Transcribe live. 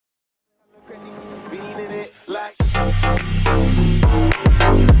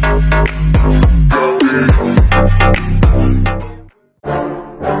Yeah,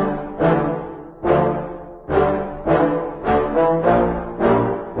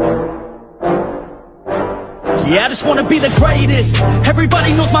 I just wanna be the greatest.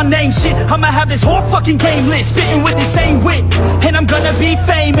 Everybody knows my name, shit. I'ma have this whole fucking game list, spitting with the same wit, and I'm gonna be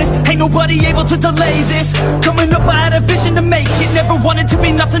famous. Ain't nobody able to delay this. Coming up, I had a vision to make it. Never wanted to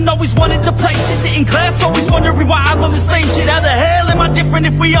be nothing, always wanted to play shit. Sit in class, always wondering why I love this lame shit. How the hell am I different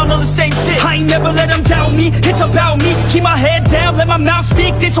if we all know the same shit? I ain't never let them doubt me, it's about me. Keep my head down, let my mouth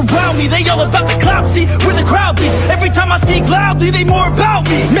speak. They surround me, they all about the clout, see where the crowd be. Every time I speak loudly, they more about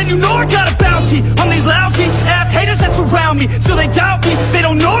me. Man, you know I got a bounty on these lousy ass haters that surround me. So they doubt me, they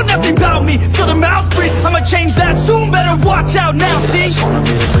don't know nothing about me. So the mouth free, I'ma change that soon. Better watch out now, see? I just wanna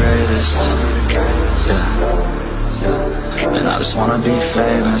be the greatest, yeah. And I just wanna be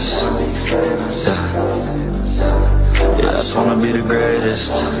famous, yeah. I just wanna be the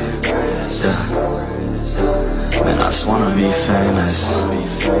greatest, yeah. And I just wanna be famous,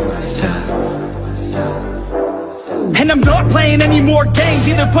 yeah. And I'm not playing any more games.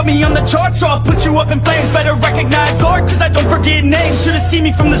 Either put me on the charts or I'll put you up in flames. Better recognize art, cause I don't forget names. Should've seen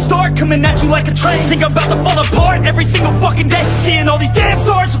me from the start, coming at you like a train. Think I'm about to fall apart every single fucking day. Seeing all these damn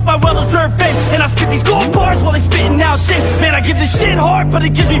stars with my well-deserved fame. And I spit these gold bars while they spitting out shit. Man, I give this shit hard, but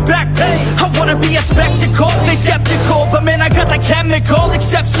it gives me back pain. I wanna be a spectacle, they skeptical. But man, I got that chemical,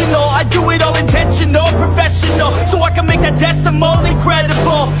 exceptional. I do it all intentional, professional. So I can make that decimal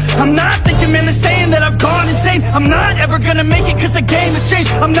incredible. I'm not thinking, man, they're saying that I've gone insane. I'm not ever gonna make it cause the game has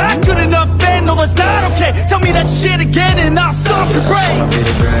changed. I'm not good enough, man, no that's not okay. Tell me that shit again and I'll stop your brain. I just wanna be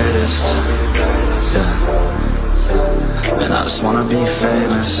the greatest, yeah. And I just wanna be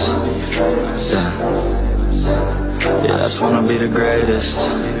famous, yeah. Yeah, I just wanna be the greatest,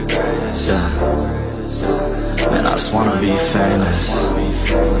 yeah. And I just wanna be famous,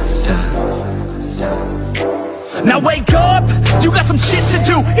 yeah. Now wake up, you got some shit to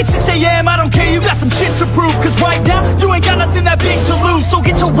do. It's 6 AM, I don't care, you got some shit to prove. Cause right now, you ain't got nothing that big to lose. So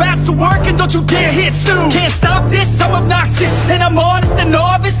get your ass to work and don't you dare hit snooze. Can't stop this, I'm obnoxious. And I'm honest and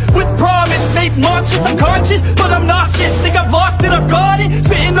novice, with promise. Made monstrous, I'm conscious, but I'm nauseous. Think I've lost it, I've got it.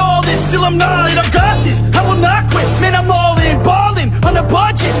 Spitting all this, still I'm not it, I've got this. I will not quit, man, I'm all in. Ballin', on a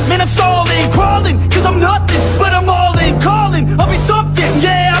budget, man, I'm stalling. Crawling, cause I'm nothing, but I'm all in. Calling, I'll be something,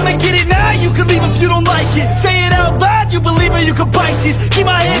 yeah, I'ma get it now. You can leave if you don't like it. Say it out loud, you believe it, you can bite this. Keep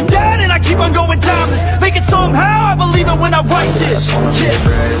my head down and I keep on going timeless. Make it somehow, I believe it when I write this. I just wanna be the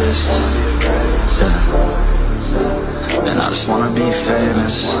greatest, yeah. And I just wanna be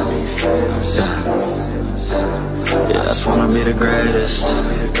famous, yeah. Yeah, I just wanna be the greatest,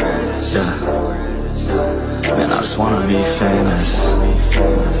 yeah. And I just wanna be famous,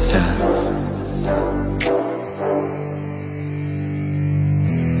 yeah.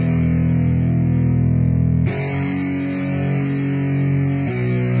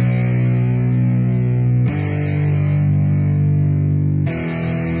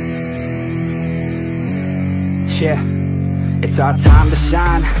 Yeah, it's our time to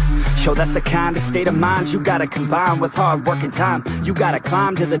shine. Yo, that's the kind of state of mind you gotta combine with hard work and time. You gotta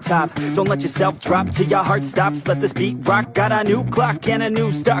climb to the top. Don't let yourself drop till your heart stops. Let this beat rock. Got a new clock and a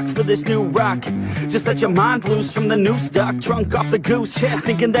new stock for this new rock. Just let your mind loose from the new stock. Drunk off the goose, yeah.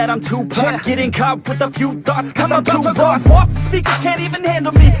 Thinking that I'm too pop. Yeah. Getting caught with a few thoughts cause I'm too lost. Off the speakers can't even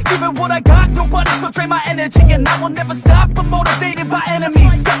handle me. Giving what I got, nobody's gonna drain my energy. And I will never stop, I'm motivated by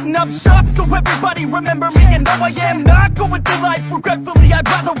enemies. Setting up shop so everybody remember me. And no, I am not going through life regretfully. I'd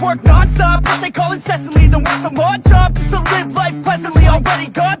rather work non-stop, what they call incessantly, than work some odd job just to live life pleasantly. Already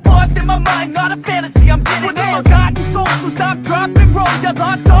got lost in my mind, not a fantasy, I'm getting in. Forgotten souls, so stop, drop, and roll. You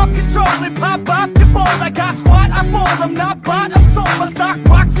lost all control and pop off your ball. I got squat, I fall, I'm not bought, I'm sold. My stock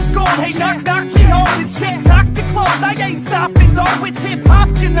rocks, it's gold. Hey, knock, knock, she home. It's shit, talk to close. I ain't stopping though, it's hip-hop,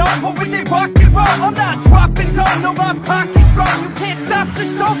 you know. Or is it rock and roll? I'm not dropping down, no, my pocket's grown. You can't stop the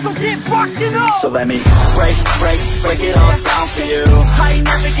show, so get rockin' on. So let me break it all down for you. I ain't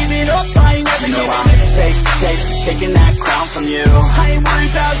never giving up, I ain't never giving up. Taking that crown from you. I ain't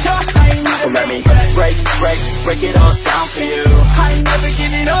worried about you, I ain't never. So let me break it all down for you. I ain't never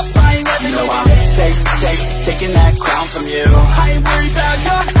giving up, I ain't never giving up. Taking that crown from you. I ain't worried about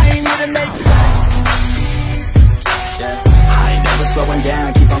you, I ain't never make it. I ain't never slowing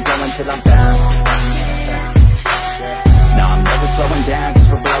down, keep on going till I'm down. No, I'm never slowing down, cause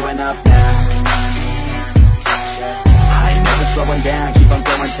we're blowing up now. I ain't never slowing down, keep on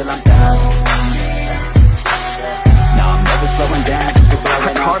going till I'm down. No, nah, I'm never slowing down.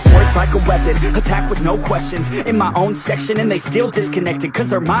 I carve words like a weapon, attack with no questions. In my own section and they still disconnected, cause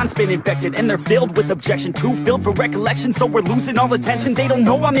their mind's been infected and they're filled with objection. Too filled for recollection, so we're losing all attention. They don't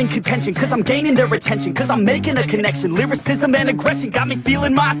know I'm in contention, cause I'm gaining their attention, cause I'm making a connection. Lyricism and aggression got me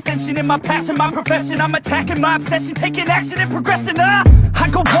feeling my ascension. In my passion, my profession, I'm attacking my obsession, taking action and progressing. I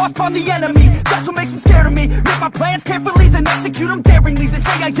go off on the enemy, that's what makes them scared of me. Make my plans carefully, then execute them daringly. They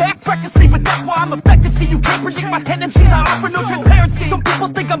say I act recklessly, but that's why I'm effective. See, you can't predict my tendencies, I offer no transparency. Some people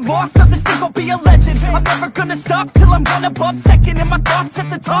think I'm lost, others think I'll be a legend. I'm never gonna stop till I'm one above second. And my thoughts at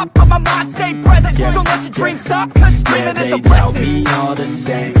the top, but my mind stay present. Don't let your dreams stop, cause dreaming is a blessing. They tell me all the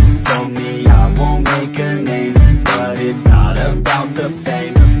same, told me I won't make a name, but it's not about the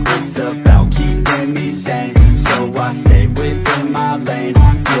fame, it's about keeping me sane. So I stay within my lane,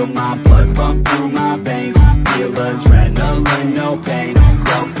 feel my blood pump through my veins, feel adrenaline, no pain,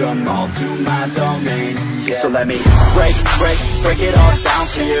 welcome all to my domain. So let me break it all down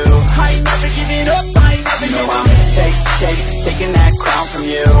for you. I ain't never giving up, I ain't never giving up. I'm taking that crown from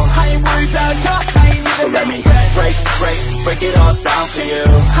you. I ain't worried about you, I ain't never. So let me break it all down for you.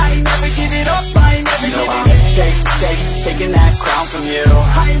 I ain't never giving up, I ain't never giving up. I'm taking that crown from you.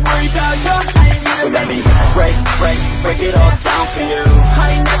 I ain't worried about you, I ain't never. So let me break it all down for you.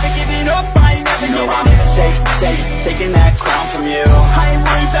 I ain't never giving up, I ain't never giving up. I'm taking that crown from you. I ain't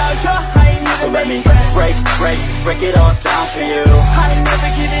worried about you, I ain't never. So let me break it all down for you. I ain't never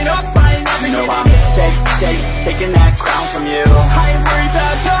giving up, I ain't never giving up. I'm taking that crown from you. I ain't worried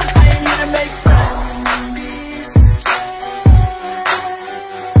about you, I ain't here to make friends.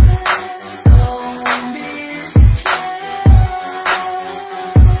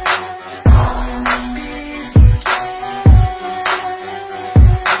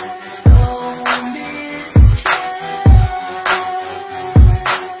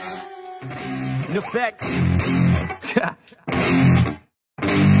 Effects.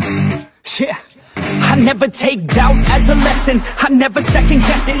 Yeah. I never take doubt as a lesson, I never second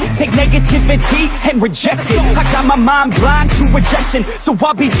guess it. Take negativity and reject it. I got my mind blind to rejection, so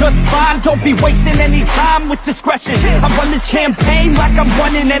I'll be just fine. Don't be wasting any time with discretion. I run this campaign like I'm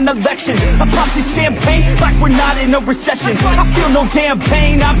running an election. I pop this champagne like we're not in a recession. I feel no damn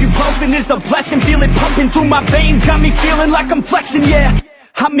pain, ibuprofen is a blessing. Feel it pumping through my veins, got me feeling like I'm flexing, yeah.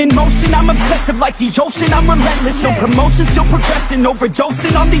 I'm in motion, I'm obsessive like the ocean, I'm relentless. No promotion, still progressing,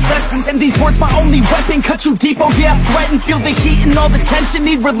 overdosing on these lessons. And these words my only weapon, cut you deep, oh yeah, I threaten. Feel the heat and all the tension,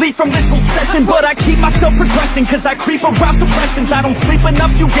 need relief from this whole session. But I keep myself progressing, cause I creep around suppressants. I don't sleep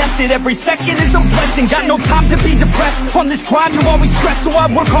enough, you guessed it, every second is a blessing. Got no time to be depressed, on this grind you always stress. So I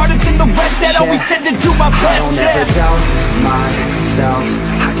work harder than the rest, that always said to do my best. I don't ever doubt myself,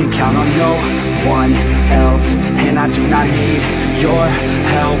 I can count on no one else, and I do not need your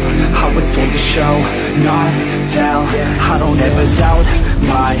help. I was told to show, not tell. I don't ever doubt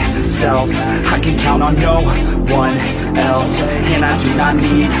myself, I can count on no one else, and I do not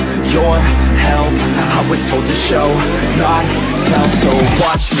need your help. I was told to show, not tell. So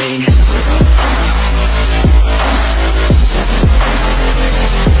watch me.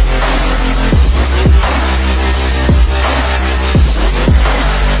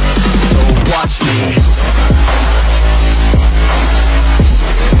 Watch me.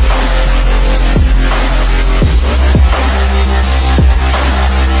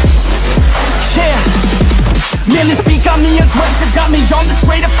 Man, this beat got me aggressive, got me on the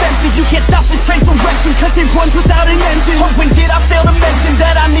straight offensive. You can't stop this train direction, cause it runs without an engine. Oh, when did I fail to mention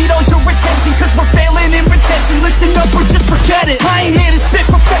that I need all your attention? Cause we're failing in retention, listen up or just forget it. I ain't here to spit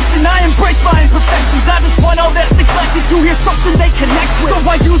perfection, I embrace my imperfections. I just want all that's neglected to hear something they connect with. So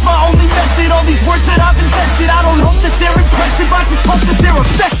I use my only method, all these words that I've invested. I don't hope that they're impressive, I just hope that they're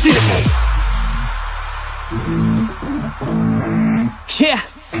effective. Yeah.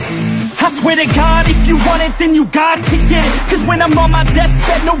 I swear to God, if you want it, then you got to get it. Cause when I'm on my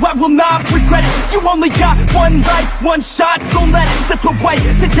deathbed, no, I will not regret it. You only got one life, one shot, don't let it slip away.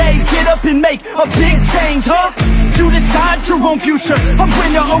 Today, get up and make a big change, huh? You decide your own future, a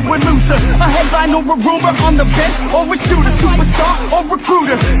winner or a loser, a headline or a rumor, on the bench or a shooter, superstar or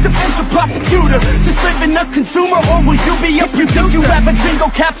recruiter, defensive prosecutor, just living a consumer, or will you be a producer? If you have a dream, go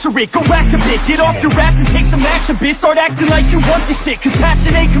capture it, go activate, get off your ass and take some action, bitch. Start acting like you want this shit, cause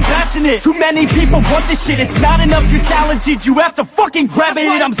passion ain't compassionate. Too many people want this shit, it's not enough you're talented, you have to fucking grab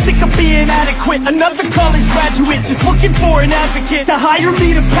it. I'm sick of being adequate, another college graduate, just looking for an advocate to hire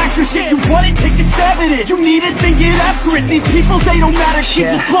me to pack your shit. You want it, take a stab at it, you need it, then get after it. These people, they don't matter shit,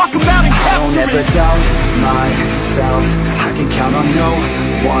 just block them out and capture it. I don't ever doubt myself, I can count on no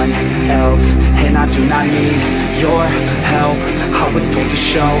one else, and I do not need your help. I was told to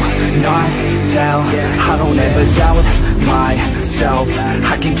show, not tell. I don't ever doubt myself.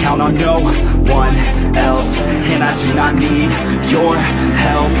 I can count on no one else, and I do not need your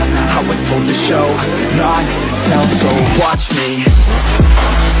help. I was told to show, not tell. So watch me.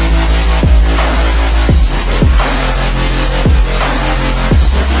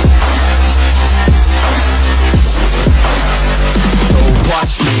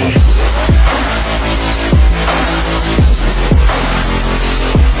 Watch me.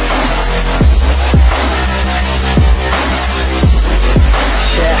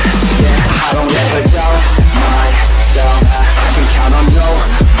 I don't ever doubt myself. I can count on no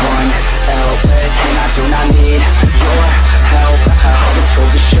one else, and I do not need your help. I was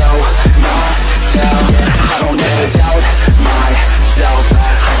told to show, not tell. I don't ever doubt myself.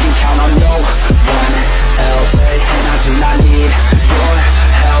 I can count on no one else, and I do not need your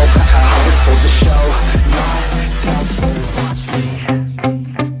help. I was told to show, not tell. So watch me.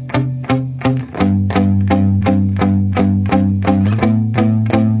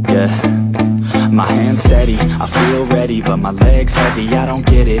 My hands steady, I feel ready, but my legs heavy, I don't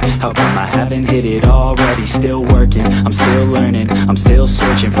get it. How come I haven't hit it already? Still working, I'm still learning, I'm still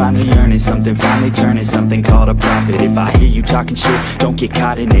searching, finally earning something, finally turning something called a profit. If I hear you talking shit, don't get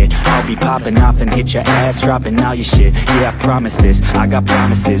caught in it. I'll be popping off and hit your ass, dropping all your shit. Yeah, I promise this, I got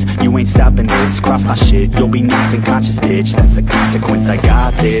promises, you ain't stopping this. Cross my shit, you'll be knocked unconscious, bitch. That's the consequence, I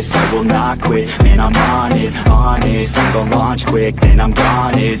got this, I will not quit. Man, I'm on it, honest, I'm gonna launch quick, then I'm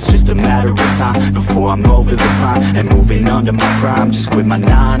gone. It's just a matter of time before I'm over the climb and moving under my prime. Just quit my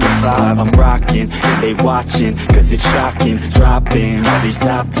 9 to 5, I'm rocking and they watching, cause it's shocking. Dropping all these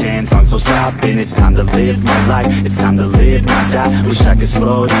top 10 songs, so stopping. It's time to live my life, it's time to live, not die. Wish I could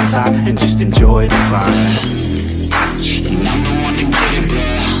slow down time and just enjoy the climb. And I'm the one to get it, bro.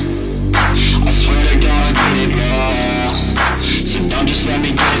 I swear to God I get it, bro. So don't just let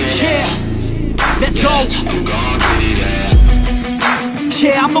me get it. Yeah, let's go. I'm gonna get it, yeah.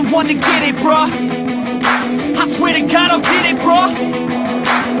 Yeah, I'm the one to get it, bruh. I swear to God I'll get it, bruh.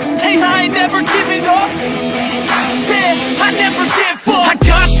 Hey, I ain't never giving up. Said I never give up. I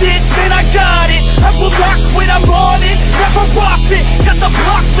got this, man, I got it. I will not quit, I'm on it. Never rock it. Got the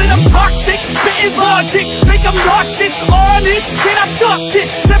block lit, I'm toxic. Spitting logic, make them nauseous. Honest, can I stop this?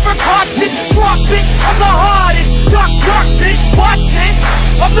 Never cautious, drop it. I'm the hottest. Knock, knock, bitch, watch it.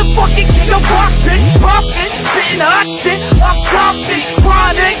 I'm the fucking king of rock, bitch. Poppin', spitting hot shit. I'm topic,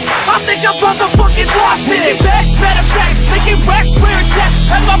 chronic. I think I'm motherfucking lost it. Making back, matter of fact, making racks where it's at.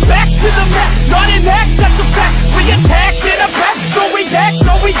 Have my back to the mat, not an act, that's a fact. We attack in a back, no react,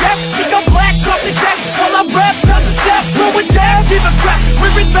 no react. Think I'm black, off the deck, while I rap, not the step. Throwing jab, give a crap.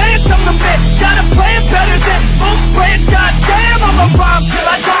 We're advanced, I'm the man. Got a plan better than most plans. Goddamn, I'm a rhyme till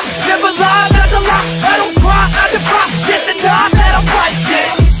I die. Never lie, that's a lie. I don't try, I defy. Yes and nah, that I'm right,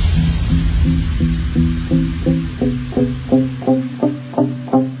 yeah.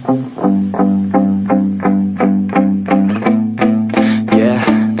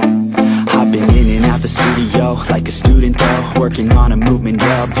 Like a student though, working on a movement,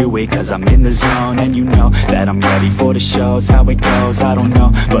 yeah, I'll do it cause I'm in the zone. And you know that I'm ready for the shows. How it goes, I don't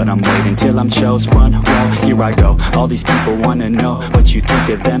know, but I'm waiting till I'm chose. Front row, here I go. All these people wanna know what you think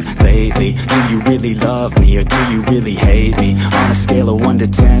of them lately. Do you really love me or do you really hate me? On a scale of 1 to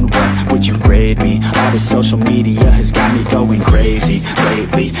 10, what would you grade me? All this social media has got me going crazy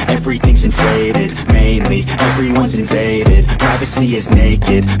lately. Everything's inflated, mainly everyone's invaded. Privacy is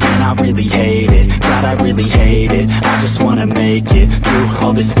naked, man, I really hate it. God, I really hate it. I just wanna make it through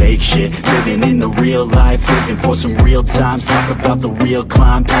all this fake shit. Living in the real life, looking for some real times. Talk about the real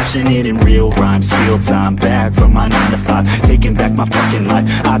climb, passionate in real rhymes. Steal time back from my 9 to 5, taking back my fucking life.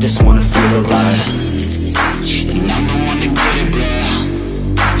 I just wanna feel alive. And I'm the one to get it, bro.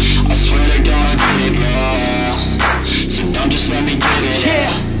 I swear to God I get it, bro. So don't just let me get it.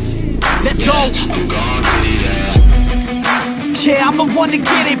 Yeah, let's go. I'm gonna get it, yeah. Yeah, I'm the one to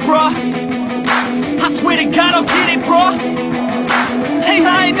get it, bruh. I swear to God I'll get it, bruh. Hey,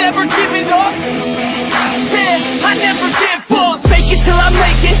 I ain't never giving up. Said I never give up. Fake it till I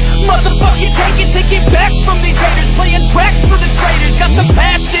make it. Motherfucking take it back from these haters. Playing tracks for the traitors. Got the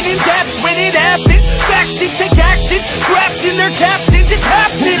passion in depths when it happens. Factions take actions, drafting their captains. It's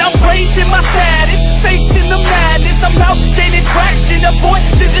happening, I'm raising my status. Facing the madness, I'm out gaining traction. Avoid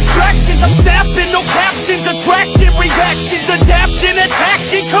the distractions, I'm snapping, no captions. Attracting reactions, adapting,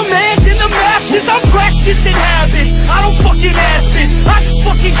 attacking, commanding the masses. I'm practicing habits, I don't fucking ask this. I just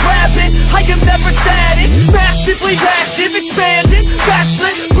fucking grab it, I am never static. Massively active, expanding,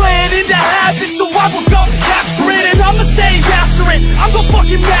 backslid, playing into habits. So I will go capture it and I'ma stay after it. I'm gonna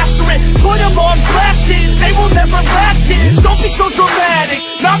fucking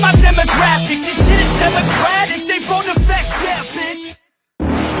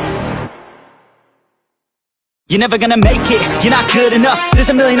You're never gonna make it, you're not good enough. There's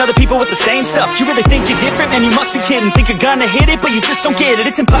a million other people with the same stuff. You really think you're different? Man, you must be kidding. Think you're gonna hit it, but you just don't get it.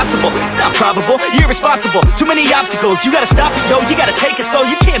 It's impossible, it's not probable, you're irresponsible. Too many obstacles, you gotta stop it, yo. You gotta take it slow,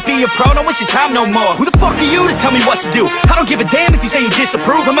 you can't be a pro. Don't waste your time no more. Who the fuck are you to tell me what to do? I don't give a damn if you say you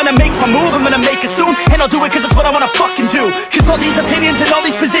disapprove. I'm gonna make my move, I'm gonna make it soon. And I'll do it cause it's what I wanna fucking do. Cause all these opinions and all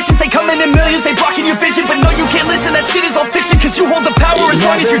these positions, they come in millions, they blocking your vision. But no, you can't listen, that shit is all fiction. Cause you hold the power as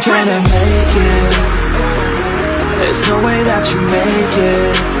long as you're dreaming. There's no way that you make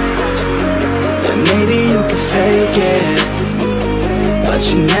it. And maybe you can fake it, but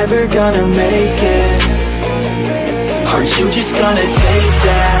you're never gonna make it. Aren't you just gonna take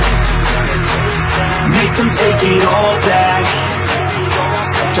that? Make them take it all back.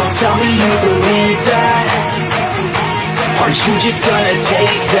 Don't tell me you believe that. Aren't you just gonna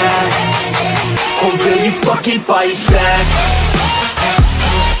take that? Or will you fucking fight back?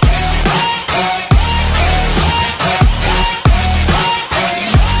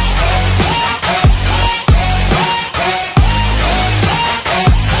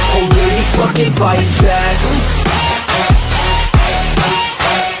 Fucking fight back.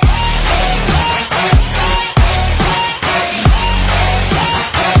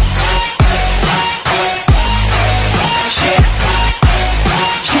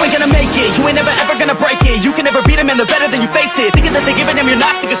 You ain't gonna make it, you ain't never ever gonna break it. You can never beat them and they're better than you face it. Thinking that they give a damn, you're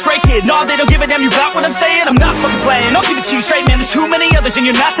not, think a straight kid. No, they don't give a damn, you got what I'm saying? I'm not fucking playing, I'll give it to you straight, man. There's too many others and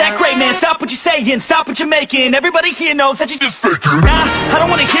you're not that great, man. Stop what you're saying, stop what you're making. Everybody here knows that you just faking. Nah, I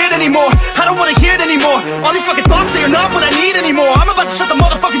don't wanna hear it anymore, I don't wanna hear it anymore. All these fucking thoughts, they are not what I need anymore. I'm about to shut the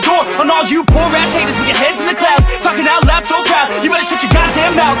motherfucking door on all you poor ass haters with your heads in the clouds, talking out loud so proud. You better shut your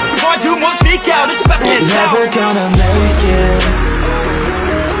goddamn mouth before I do more speak out. It's about to head south. You're never gonna make it.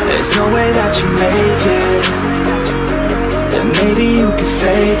 There's no way that you make it. And maybe you can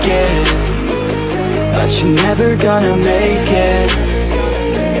fake it, but you're never gonna make it.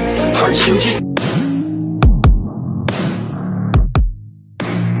 Aren't you just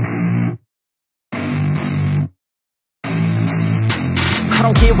I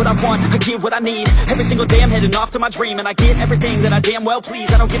don't get what I want, I get what I need. Every single day I'm heading off to my dream, and I get everything that I damn well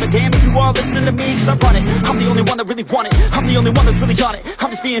please. I don't give a damn if you all listening to me, cause I run it. I'm the only one that really want it, I'm the only one that's really on it. I'm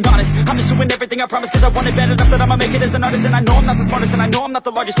just being honest, I'm just doing everything I promise. Cause I want it bad enough that I'ma make it as an artist. And I know I'm not the smartest, and I know I'm not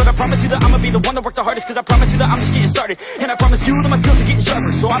the largest, but I promise you that I'ma be the one that worked the hardest. Cause I promise you that I'm just getting started, and I promise you that my skills are getting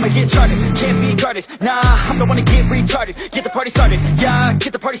sharper. So I'ma get charted, can't be guarded. Nah, I'm the one to get retarded. Get the party started, yeah,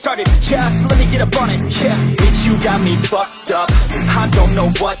 get the party started. Yeah, so let me get up on it, yeah. Bitch, you got me fucked up, I don't know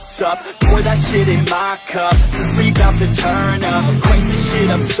what's up. Pour that shit in my cup, we about to turn up. Crank this shit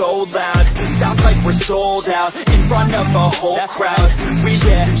up so loud, sounds like we're sold out in front of a whole crowd. We lose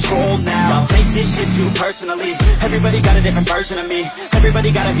control now, I'll take this shit too personally. Everybody got a different version of me,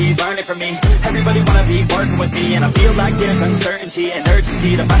 everybody gotta be learning from me. Everybody wanna be working with me, and I feel like there's uncertainty and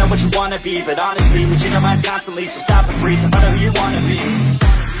urgency to find out what you wanna be. But honestly, we change our minds constantly, so stop and breathe and find out who you wanna be.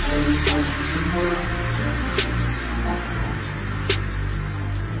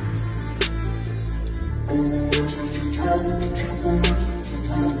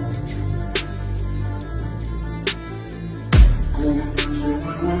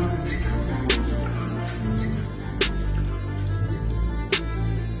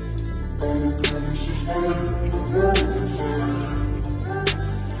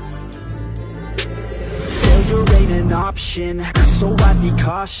 Failure ain't an option, so I'd be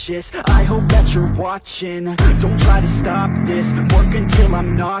cautious. I hope that you're watching, don't try to stop this. Work until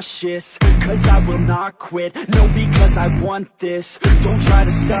I'm nauseous, cause I will not quit. No, because I want this, don't try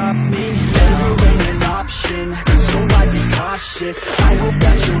to stop me. Failure ain't an option, so I'd be cautious. I hope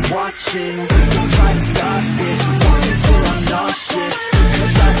that you're watching, don't try to stop this. Work until I'm nauseous,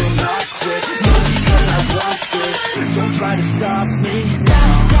 cause I will not quit. No, because I want this, don't try to stop me.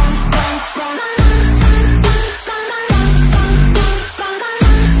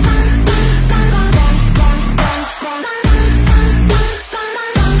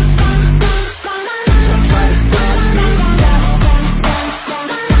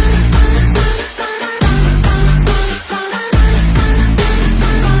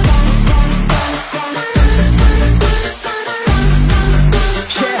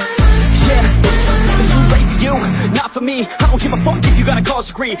 Me, I don't give a fuck if you got a college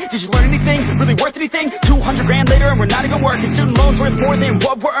degree. Did you learn anything? Really worth anything? 200 grand later and we're not even working. Student loans worth more than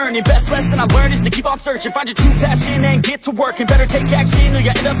what we're earning. Best lesson I learned is to keep on searching. Find your true passion and get to work. And better take action or you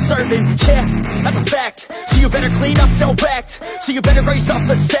end up serving. Yeah, that's a fact. So you better clean up your act. So you better grow yourself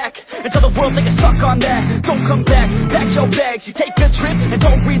a sack and tell the world they can suck on that. Don't come back, pack your bags, you take a trip and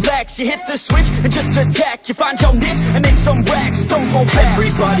don't relax. You hit the switch and just attack. You find your niche and make some racks, don't hold back.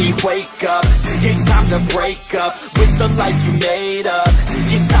 Everybody wake up, it's time to break up with the life you made up.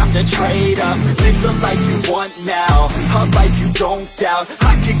 It's time to trade up, live the life you want now, a life you don't doubt.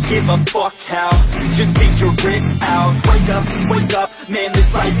 I could give a fuck how, just get your grit out. Wake up, man,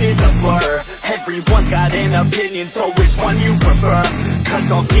 this life is a blur. Everyone's got an opinion, so which one you prefer?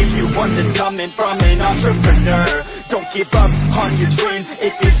 Cause I'll give you one that's coming from an entrepreneur. Don't give up on your dream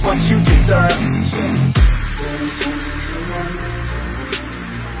if it's what you deserve.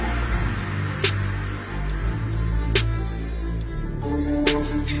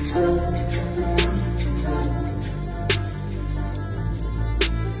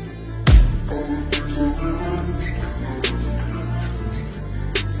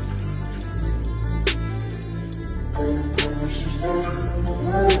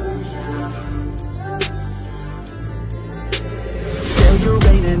 Failure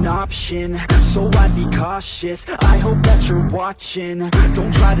ain't an option, so I'd be cautious. I hope that you're watching.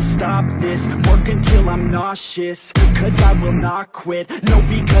 Don't try to stop this, work until I'm nauseous. Cause I will not quit, no,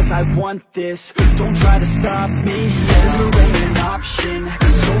 because I want this. Don't try to stop me, failure ain't an option,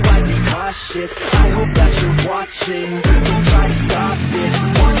 so I'd be cautious. I hope that you're watching. Don't try to stop this,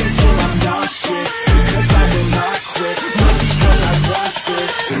 work until I'm nauseous. Cause I will not quit, no, because I want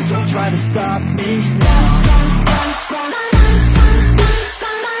this. Don't try to stop me now.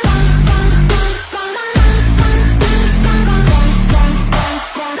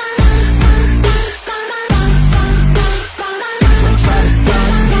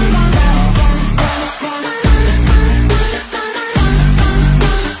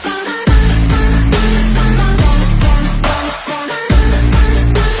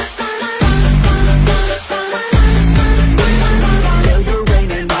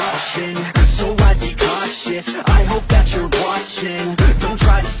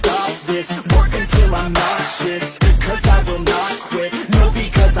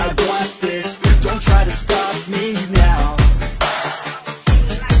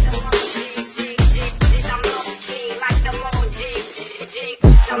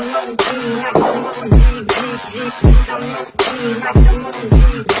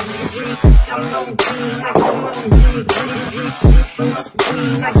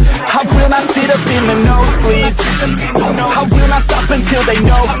 I will not sit up in the nosebleeds. I will not stop until they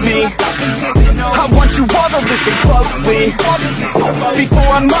know me. I want you all to listen closely before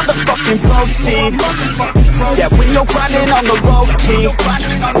I motherfucking proceed. Yeah, when you're grinding on the low key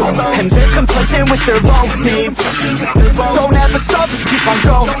and they're complacent with their low needs, don't ever stop, just keep on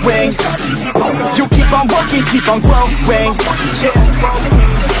going. You keep on working, keep on growing.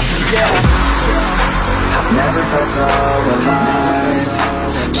 Yeah. I've never felt so alive.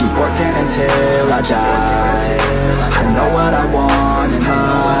 Keep working until I die. I know what I want in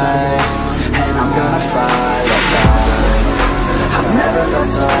life, and I'm gonna fight or fight. I've never felt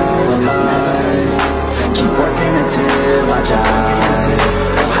so alive. Keep working until I die.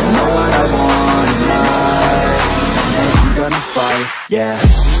 I know what I want in life, and I'm gonna fight, yeah.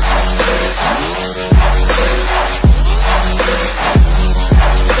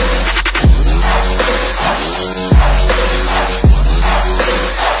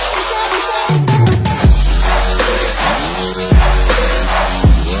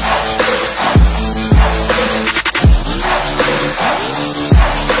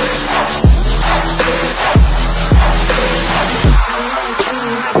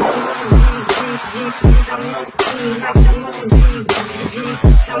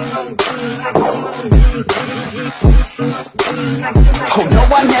 Oh no,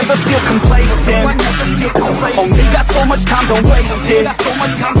 I never feel complacent. Only got so much time, don't waste it.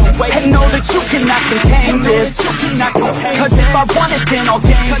 And know that you cannot contain this. Cause if I want it, then I'll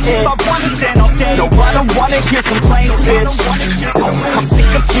gain it. No, I don't wanna hear complaints, bitch. I'm sick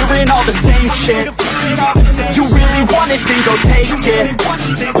of hearing all the same shit. You really want it, then go take it.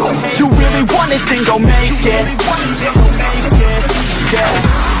 You really want it, then go make it. Yeah.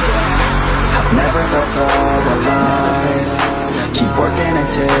 I've never felt so alive. Keep working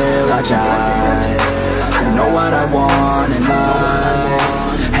until I die. I know what I want in life,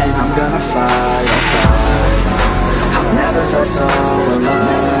 and I'm gonna fight or fight. I've never felt so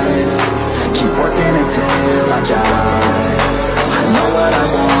alive. Keep working until I die. I know what I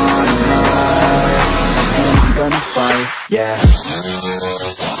want in life, and I'm gonna fight, yeah.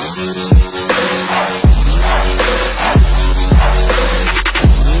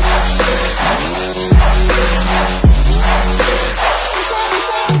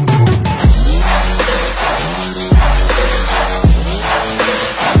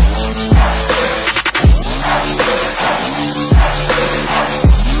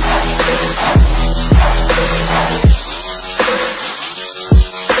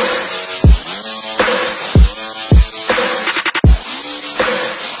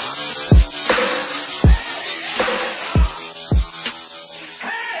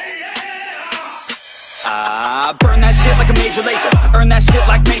 major laser. Earn that shit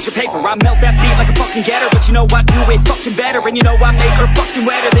like major paper. I melt that beat like a fucking getter. But you know I do it fucking better. And you know I make her fucking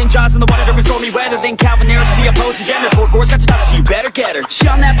wetter than Jaws in the water during stormy weather. Than Calvin Harris, the opposing gender. Poor Gore's got to stop, so you better get her.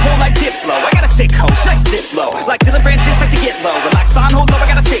 She on that pole like Diplo. I got a sick hoe, she likes dip low. Like Dylan Francis likes to get low. And like Son, hold low, I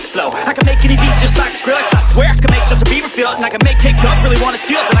got a sick flow. I can make any beat just like Skrillex. I swear I can make Justin Bieber feel it. And I can make Cake Duck really wanna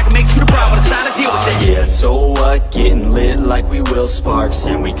steal it. Then I can make Scooter Brown wanna sign a deal with it. Yeah, so what? Getting lit like we Will Sparks.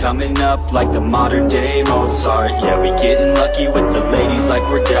 And we coming up like the modern day Mozart. Yeah, we getting lucky with the ladies like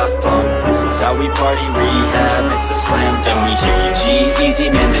we're Daft Punk. This is how we party, rehab, it's a slam dunk. We hear you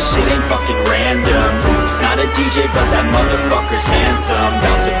G-Eazy, man, this shit ain't fucking random. Oops, not a DJ, but that motherfucker's handsome.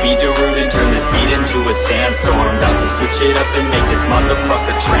 About to be Darude and turn this beat into a sandstorm. About to switch it up and make this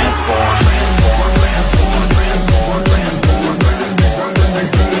motherfucker transform.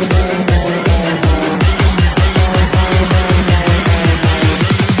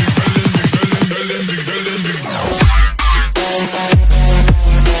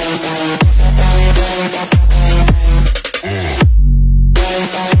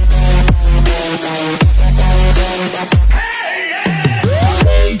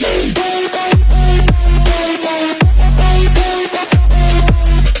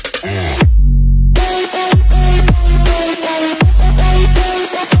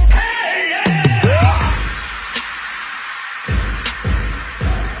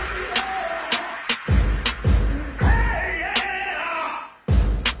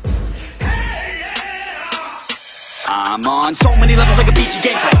 I'm on so many levels like a beachy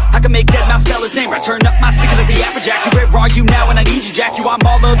game type. I can make dead mouse spell his name right. Turn up my speakers like the Afrojack. Where are you now when I need you, Jack? You, I'm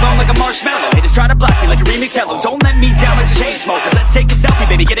all alone like a marshmallow. Haters try to block me like a remix hello. Don't let me down like chain smokers. Let's take a selfie,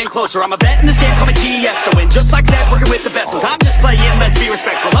 baby, get in closer. I'm a vet in this game, call me Tiesto. And just like Zed, working with the vessels. I'm just playing, let's be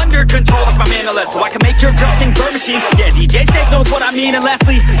respectful. Under control like my man Alesso. So I can make your girl sing Bird Machine. Yeah, DJ Snake knows what I mean. And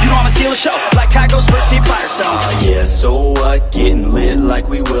lastly, you know I'ma steal a show like Kygo's first team Firestone. Yeah, so what? Getting lit like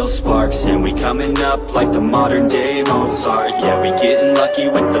we Will Sparks. And we coming up like the modern day Mozart. Yeah, we getting lucky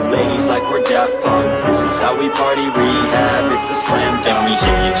with the ladies like we're Daft Punk. This is how we party, rehab, it's a slam dunk. We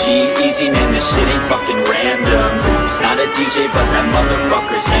hear you G-Eazy, man, this shit ain't fucking random. Oops, not a DJ, but that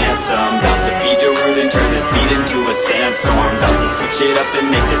motherfucker's handsome. About to be Darude and turn this beat into a sandstorm. About to switch it up and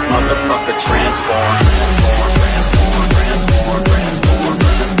make this motherfucker transform.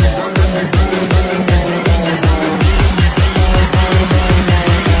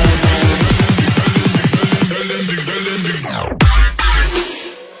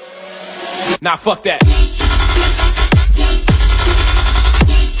 Nah, fuck that.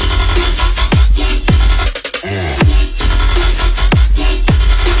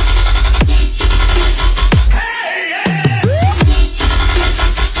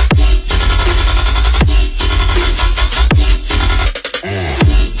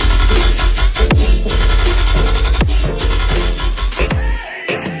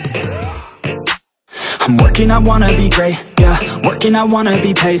 I'm working, I wanna be great, yeah. Working, I wanna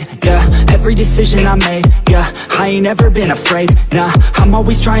be paid, yeah. Every decision I made, yeah. I ain't ever been afraid, nah. I'm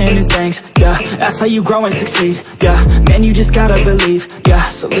always trying new things, yeah. That's how you grow and succeed, yeah. Man, you just gotta believe, yeah.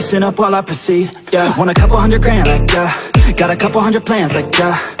 So listen up while I proceed, yeah. Want a couple $100 grand, like, yeah. Got a couple 100 plans, like,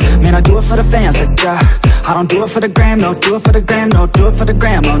 yeah. Man, I do it for the fans, like, yeah. I don't do it for the gram, no. Do it for the gram, no. Do it for the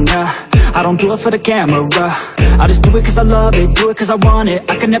gram, oh, nah. I don't do it for the camera, I just do it cause I love it. Do it cause I want it,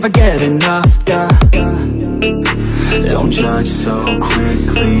 I can never get enough, yeah. Don't judge so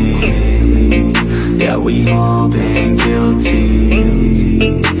quickly. Yeah, we all been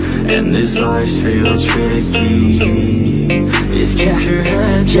guilty. And this life's real tricky. Just keep your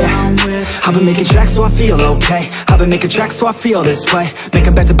head down with I've been making tracks so I feel okay. I've been making tracks so I feel this way. Make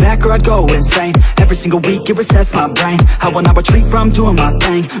them back to back or I'd go insane. Every single week it resets my brain. I will not retreat from doing my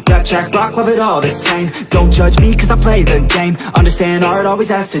thing. Rap, track, rock, love it all the same. Don't judge me cause I play the game. Understand art always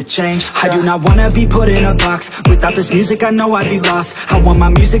has to change. I do not wanna be put in a box. Without this music I know I'd be lost. I want my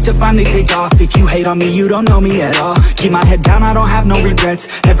music to finally take off. If you hate on me you don't know me at all. Keep my head down, I don't have no regrets.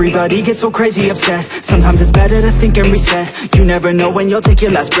 Everybody gets so crazy upset. Sometimes it's better to think and reset. You never know when you'll take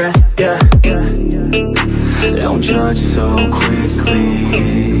your last breath, yeah. Don't judge so quickly.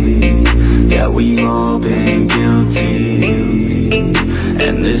 Yeah, we've all been guilty.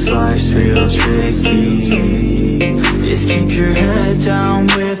 And this life's real tricky. Just keep your head down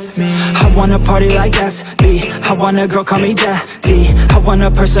with me. I wanna party like Gatsby. I want a girl call me daddy. I want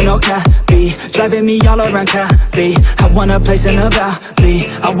a personal cat. be driving me all around Cali. I want a place in the valley,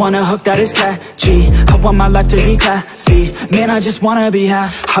 I want a hook that is catchy, I want my life to be classy, man, I just wanna be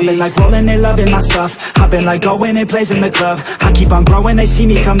happy. I've been like rolling, they loving my stuff, I've been like going and plays in the club. I keep on growing, they see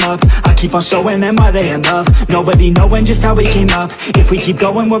me come up, I keep on showing them why they in love. Nobody knowing just how we came up, if we keep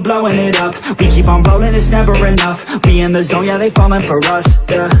going, we're blowing it up. We keep on rolling, it's never enough, we in the zone, yeah, they falling for us,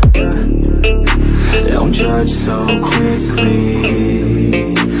 yeah. Don't judge so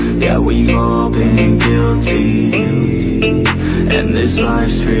quickly, yeah, we've all been guilty, and this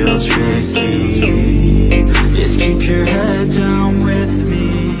life's real tricky. Just keep your head down with me.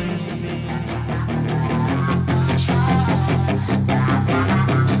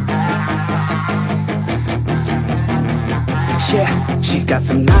 Yeah, she's got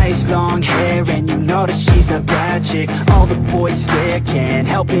some nice long hair, and you know that she's a bad chick. All the boys stare, can't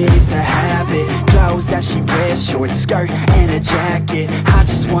help it, it's a habit. Clothes that she wears, short skirt and a jacket. I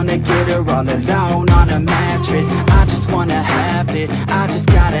just wanna get her all alone on a mattress. I just wanna have it, I just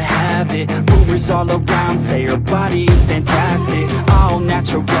gotta have it. Rumors all around say her body is fantastic, all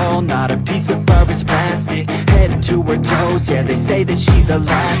natural, not a piece of fur is plastic. Head to her toes, yeah, they say that she's a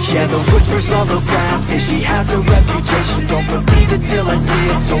latch. Yeah, the whispers all around say she has a reputation. Don't believe it till I see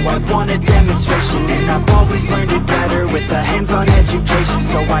it, so I want a demonstration. And I've always learned it better with a hands-on education,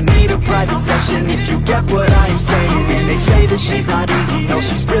 so I need a private session if you get what I am saying. And they say that she's not easy, no,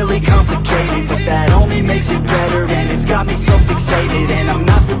 she's really complicated, but that only makes it better, and it's got me so fixated. And I'm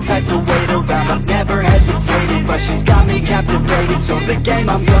not the type to wait around, I've never hesitated, but she's got me captivated, so the game,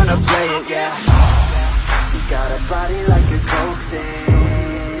 I'm gonna play it, yeah. She got a body like a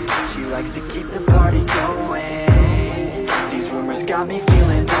cocaine, she likes to keep the party going. Rumors got me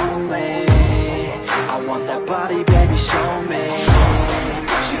feeling lonely, I want that body, baby, show me.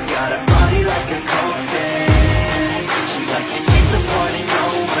 She's got a body like a cocaine, she likes to keep the party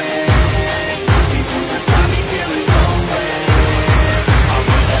going. These rumors got me feeling lonely, I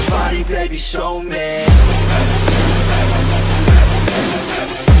want that body, baby, show me.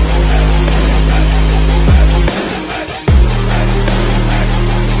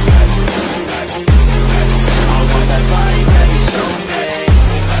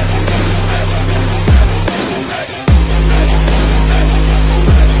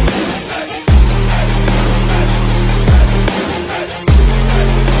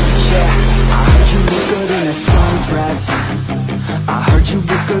 I heard you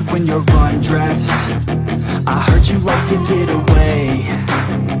look good when you're undressed, I heard you like to get away,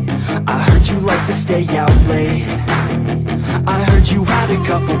 I heard you like to stay out late, I heard you had a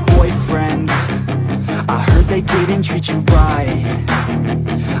couple boyfriends, I heard they didn't treat you right,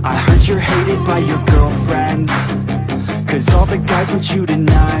 I heard you're hated by your girlfriends, cause all the guys want you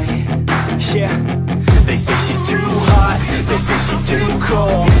tonight. Yeah, they say she's too hot, they say she's too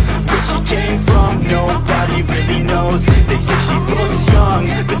cold, where she came from nobody really knows. They say she looks young,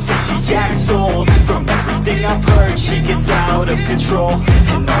 but say she acts old. From everything I've heard, she gets out of control,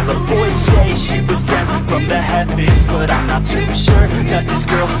 and all the boys say she was sent from the heavens, but I'm not too sure that this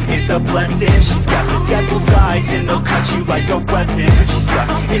girl is a blessing. She's got the devil's eyes and they'll cut you like a weapon. She's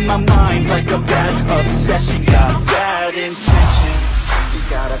stuck in my mind like a bad obsession, got bad intentions. She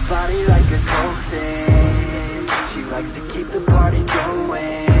got a body like a cocaine, she likes to keep the party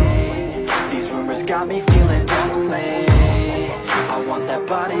going. These rumors got me feeling lonely, I want that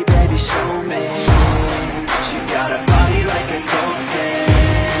body, baby, show me. She's got a body like a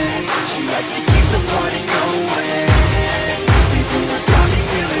cocaine, she likes to keep the party going. These rumors got me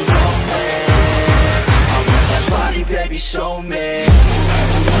feeling lonely, I want that body, baby, show me.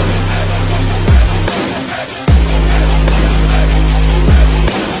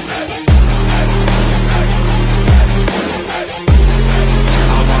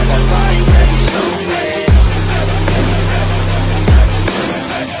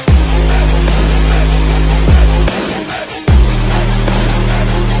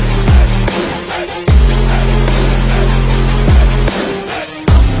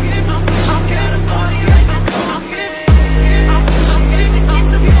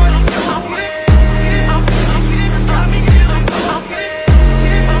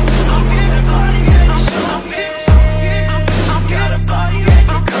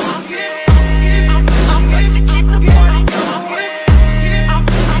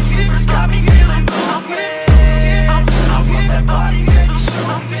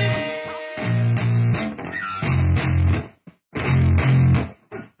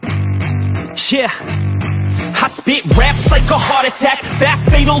 Yeah, I spit raps like a heart attack, fast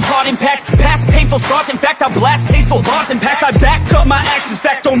fatal heart impacts, past painful scars. In fact, I blast tasteful bars and packs. I back up my actions,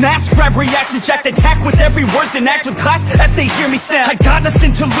 fact, don't ask, grab reactions, jacked, attack with every word, then act with class as they hear me snap. I got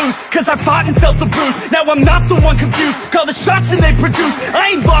nothing to lose, cause I fought and felt the bruise. Now I'm not the one confused, call the shots and they produce.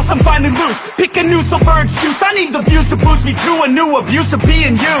 I ain't lost, I'm finally loose, pick a new silver excuse. I need the views to boost me to a new abuse of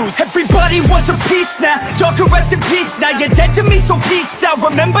being used. Everybody wants a piece now, y'all can rest in peace now. You're dead to me, so peace out,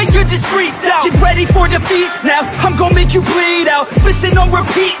 remember you're just freaked out. Get ready for defeat now, I'm gonna make you bleed out. Listen on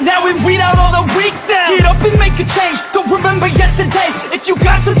repeat now and weed out all the weak now. Get up and make a change, don't remember yesterday. If you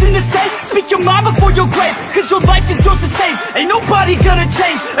got something to say, speak your mind before your grave, cause your life is yours to save. Ain't nobody gonna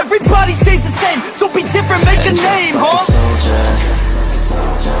change, everybody stays the same. So be different, make a name, like huh? a soldier,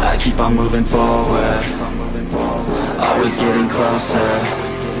 I keep on moving forward, always getting closer,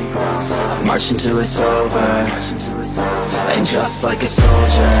 marching till it's over. And just like a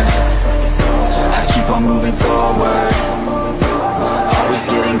soldier, I keep on moving forward, always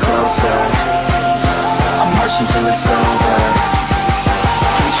getting closer, I'm marching till it's over.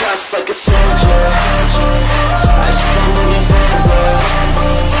 And just like a soldier, I keep on moving forward,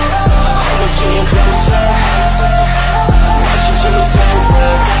 always getting closer, I'm marching till it's over.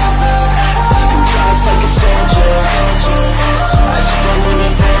 And just like a soldier, I keep on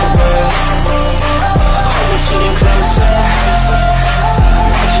moving forward, always getting closer,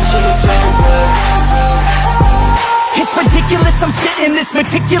 I'm marching till it's over. It's ridiculous, I'm spitting this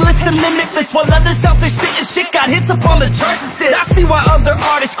meticulous and limitless, while others out there spitting shit got hits up on the charts and shit. I see why other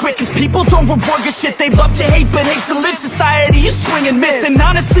artists quit, cause people don't reward your shit. They love to hate but hate to live. Society is swing and miss, and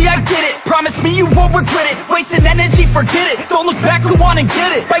honestly I get it. Promise me you won't regret it, wasting energy, forget it. Don't look back, go on and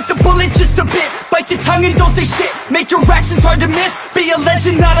get it. Bite the bullet just a bit, bite your tongue and don't say shit. Make your actions hard to miss, be a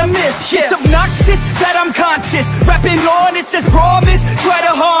legend not a myth, yeah. It's obnoxious that I'm conscious, rapping honest as promise. Try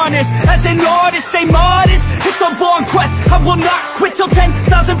to harness, as an artist stay modest. It's a long quest, I will not quit till 10,000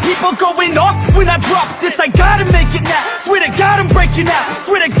 people going off when I drop this. I gotta make it now, swear to God I'm breaking out.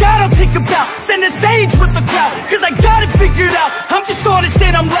 Swear to God I'll take a bow, stand the stage with the crowd, cause I got it figured out. I'm just honest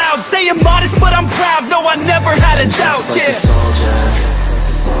and I'm loud, saying modest but I'm proud. No, I never had a doubt, like yeah. a soldier,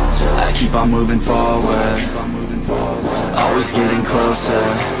 I keep on moving forward, always getting closer,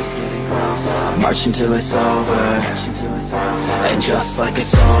 I'm marching till it's over. And just like a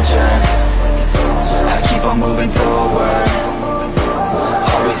soldier, I keep on moving forward,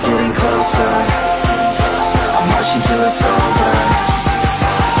 always getting closer, I'm marching till it's over.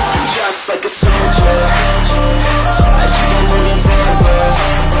 And just like a soldier, I keep on moving forward,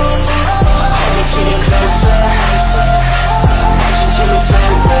 always getting closer, I'm marching till it's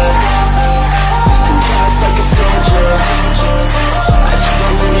over. And just like a soldier, I keep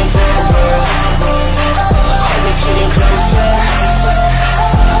on moving forward, always getting closer,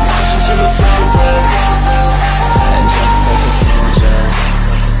 I'm marching till it's over. And just like a soldier,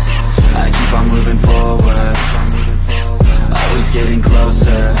 I keep on moving forward, always getting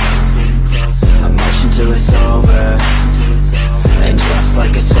closer, I'm marching till it's over. And just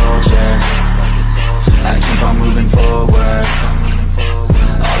like a soldier, I keep on moving forward,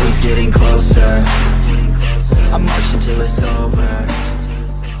 always getting closer, I'm marching till it's over.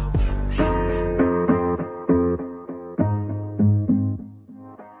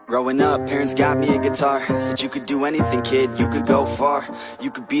 Growing up, parents got me a guitar. Said you could do anything, kid, you could go far. You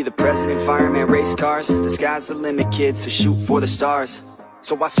could be the president, fireman, race cars. The sky's the limit, kid, so shoot for the stars.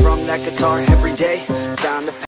 So I strum that guitar every day, down the